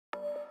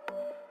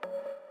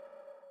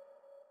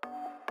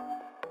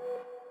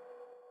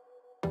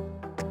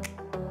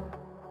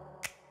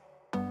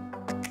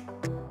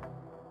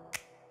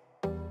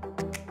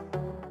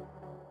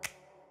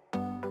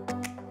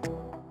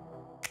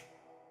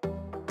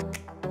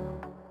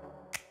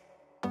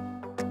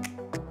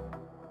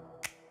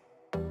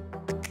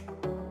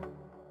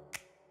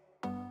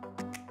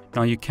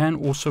Now you can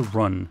also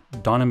run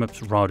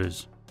Dynamips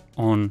routers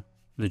on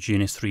the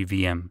GNS3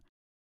 VM.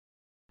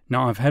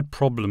 Now I've had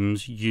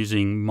problems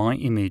using my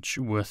image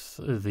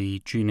with the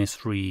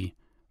GNS3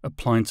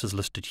 appliances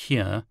listed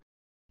here.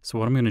 So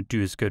what I'm going to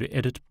do is go to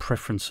Edit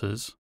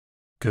Preferences,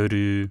 go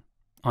to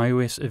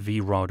iOS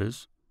V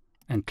routers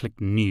and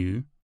click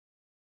New.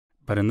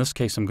 But in this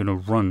case I'm going to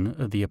run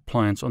the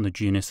appliance on the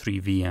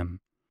GNS3 VM.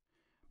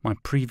 My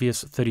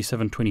previous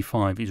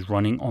 3725 is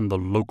running on the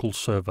local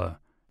server,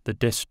 the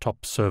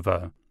desktop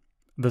server.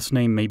 This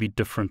name may be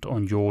different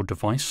on your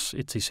device.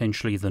 It's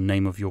essentially the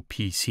name of your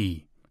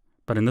PC.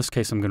 But in this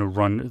case, I'm going to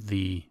run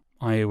the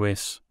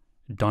iOS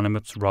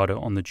Dynamips router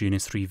on the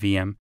GNS3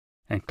 VM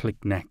and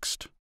click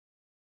Next.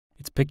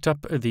 It's picked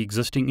up the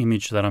existing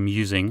image that I'm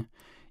using.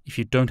 If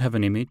you don't have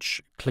an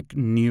image, click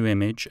New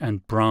Image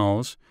and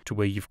browse to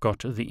where you've got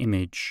the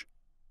image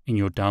in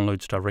your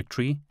Downloads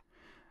directory,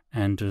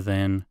 and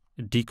then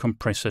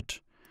decompress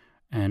it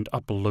and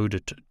upload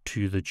it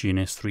to the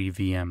GNS3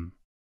 VM.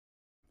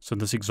 So in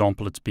this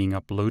example, it's being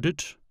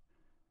uploaded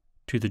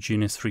to the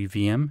GNS3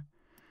 VM.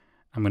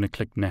 I'm going to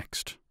click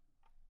Next.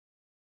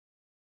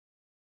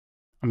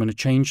 I'm going to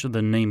change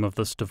the name of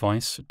this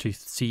device to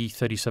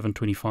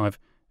C3725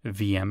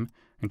 VM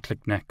and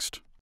click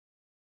Next.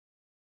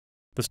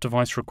 This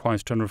device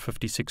requires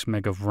 256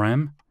 meg of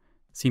RAM.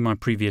 See my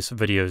previous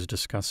videos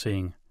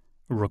discussing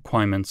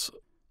requirements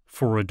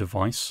for a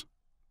device.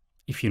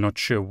 If you're not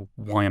sure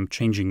why I'm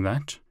changing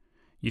that,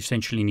 you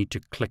essentially need to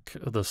click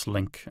this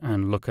link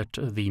and look at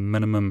the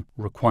minimum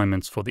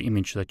requirements for the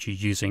image that you're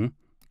using.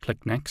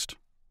 Click Next.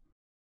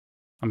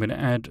 I'm going to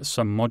add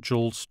some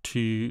modules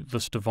to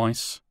this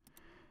device.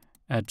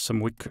 Add some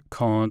WIC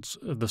cards.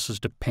 This is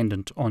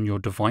dependent on your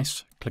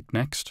device. Click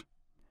Next.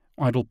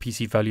 Idle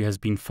PC value has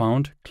been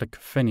found. Click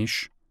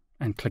Finish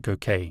and click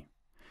OK.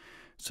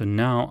 So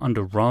now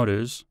under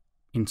Routers,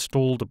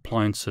 Installed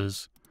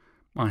Appliances,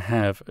 I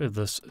have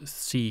this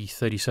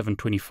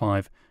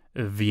C3725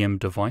 VM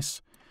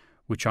device,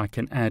 which I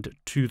can add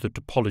to the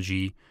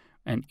topology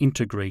and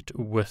integrate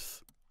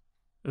with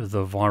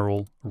the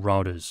VIRL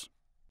routers.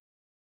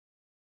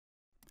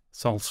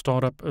 So I'll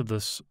start up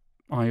this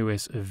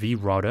iOS V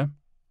router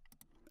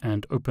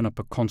and open up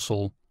a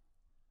console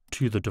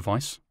to the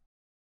device.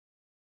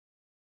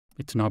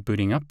 It's now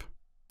booting up.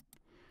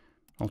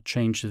 I'll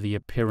change the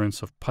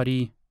appearance of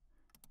PuTTY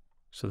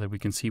so that we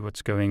can see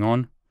what's going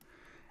on.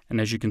 And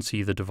as you can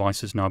see, the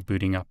device is now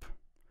booting up.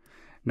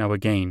 Now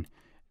again,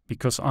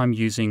 because I'm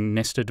using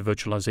nested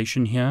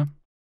virtualization here,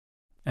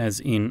 as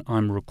in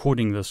I'm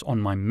recording this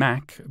on my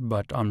Mac,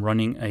 but I'm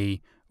running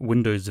a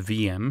Windows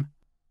VM,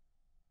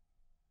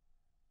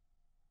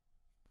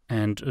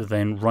 and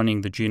then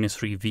running the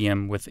GNS3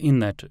 VM within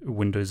that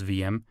Windows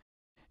VM,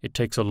 it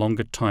takes a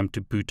longer time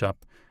to boot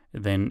up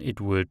than it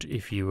would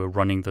if you were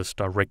running this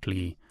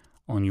directly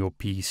on your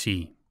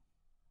PC.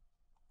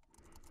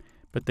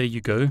 But there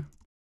you go.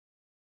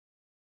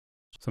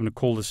 So I'm going to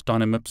call this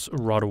Dynamips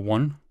Router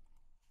 1.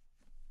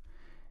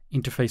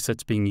 Interface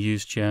that's being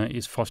used here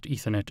is Fast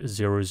Ethernet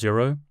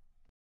 00.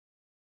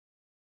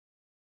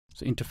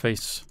 So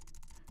interface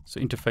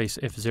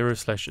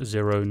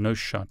F0/0 no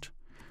shut.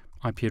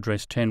 IP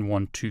address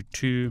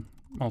 10.122.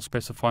 I'll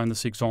specify in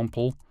this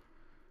example.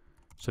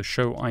 So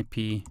show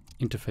IP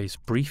interface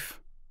brief.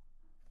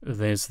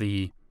 There's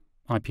the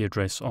IP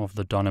address of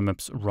the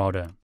Dynamips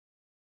router.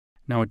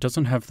 Now it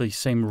doesn't have the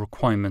same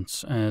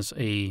requirements as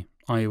a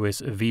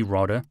iOS V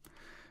router.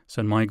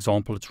 So in my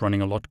example, it's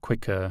running a lot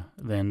quicker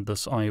than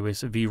this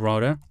iOS V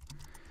router.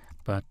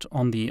 But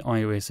on the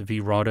iOS V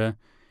router,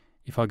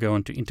 if I go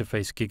onto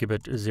interface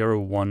gigabit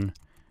 01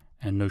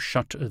 and no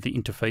shut the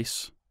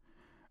interface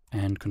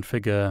and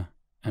configure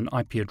an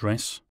IP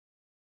address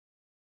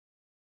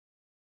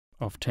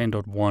of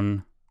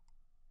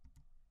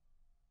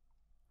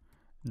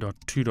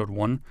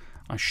 10.1.2.1,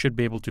 I should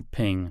be able to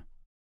ping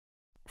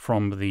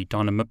from the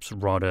Dynamips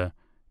router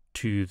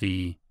to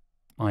the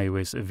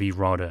iOS V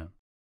router.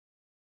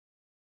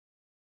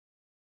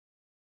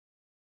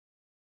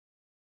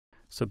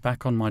 So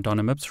back on my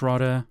Dynamips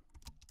router,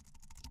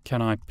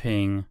 can I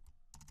ping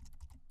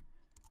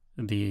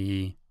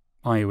the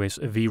iOS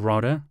V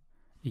router?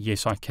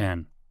 Yes, I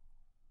can.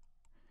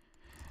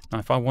 Now,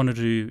 if I wanted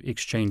to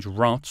exchange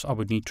routes, I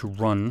would need to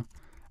run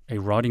a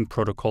routing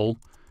protocol.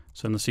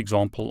 So in this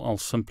example, I'll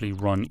simply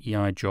run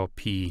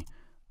EIGRP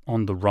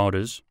on the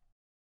routers.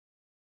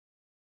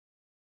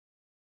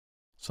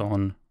 So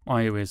on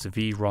iOS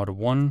V router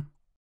 1,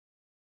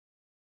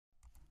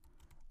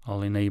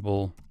 I'll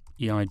enable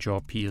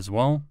EIGRP as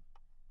well.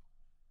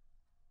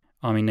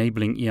 I'm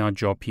enabling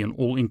EIGRP on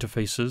all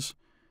interfaces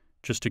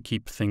just to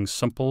keep things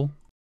simple.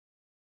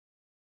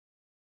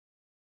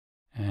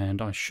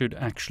 And I should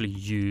actually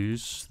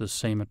use the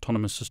same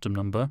autonomous system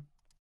number.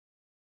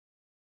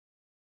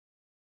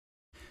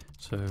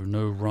 So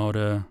no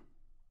router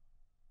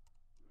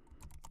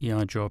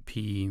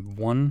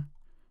EIGRP1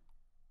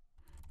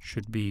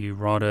 should be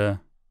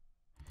router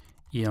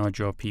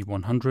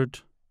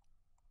EIGRP100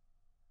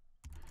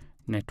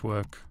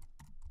 network,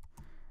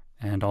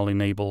 and I'll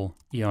enable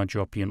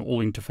EIGRP on all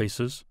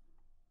interfaces.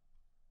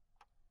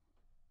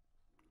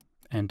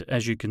 And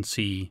as you can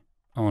see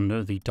on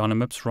the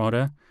Dynamips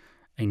router,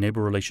 a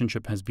neighbor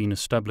relationship has been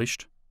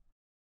established.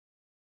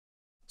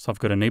 So I've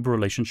got a neighbor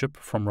relationship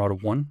from router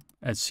 1,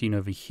 as seen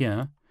over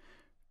here,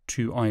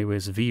 to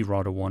iOS V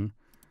router 1,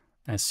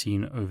 as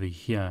seen over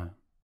here.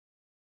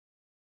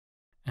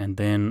 And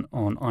then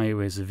on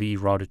iOS V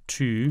router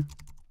 2,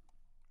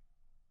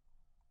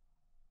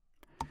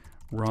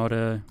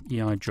 router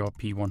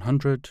EIGRP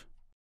 100,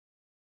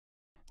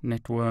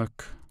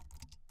 network,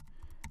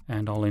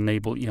 and I'll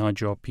enable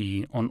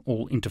EIGRP on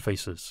all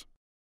interfaces.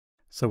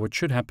 So what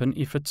should happen,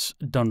 if it's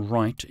done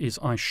right, is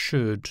I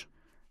should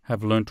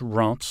have learnt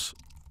routes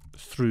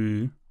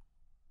through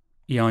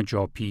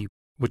EIGRP,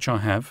 which I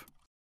have.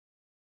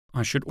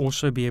 I should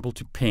also be able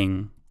to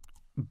ping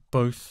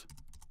both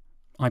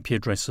IP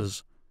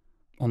addresses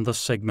on this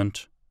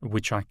segment,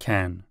 which I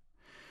can.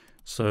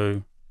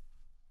 So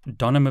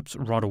Dynamips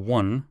router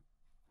 1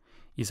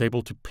 is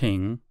able to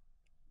ping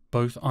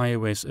both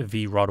iOS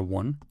V router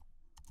 1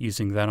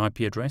 using that IP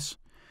address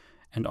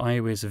and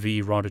iOS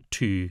V router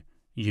 2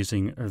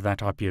 using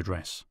that IP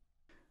address.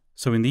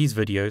 So in these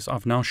videos,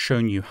 I've now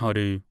shown you how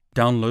to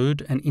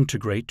download and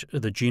integrate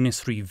the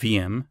GNS3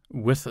 VM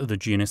with the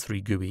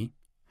GNS3 GUI,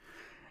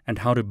 and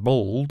how to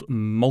build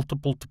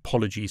multiple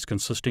topologies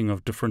consisting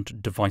of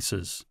different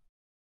devices.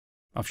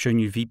 I've shown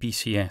you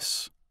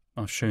VPCS,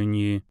 I've shown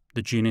you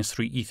the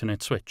GNS3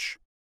 Ethernet switch,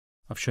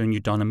 I've shown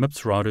you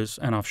Dynamips routers,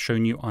 and I've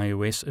shown you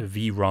iOS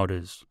V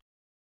routers.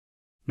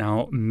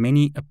 Now,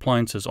 many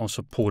appliances are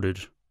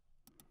supported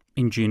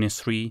in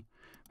GNS3.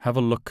 Have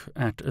a look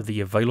at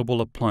the available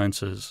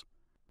appliances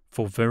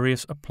for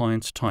various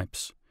appliance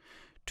types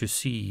to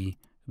see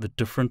the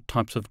different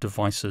types of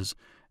devices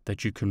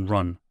that you can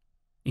run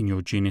in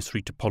your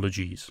GNS3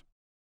 topologies.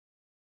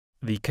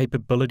 The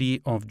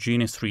capability of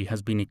GNS3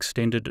 has been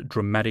extended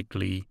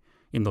dramatically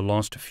in the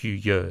last few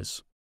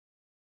years.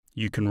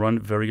 You can run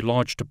very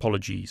large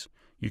topologies,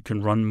 you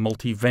can run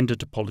multi-vendor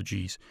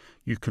topologies,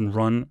 you can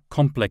run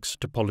complex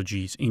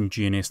topologies in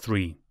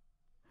GNS3.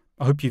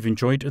 I hope you've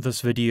enjoyed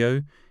this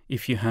video.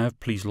 If you have,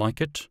 please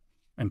like it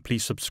and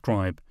please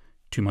subscribe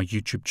to my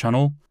YouTube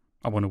channel.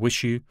 I want to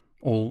wish you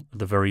all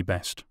the very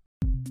best.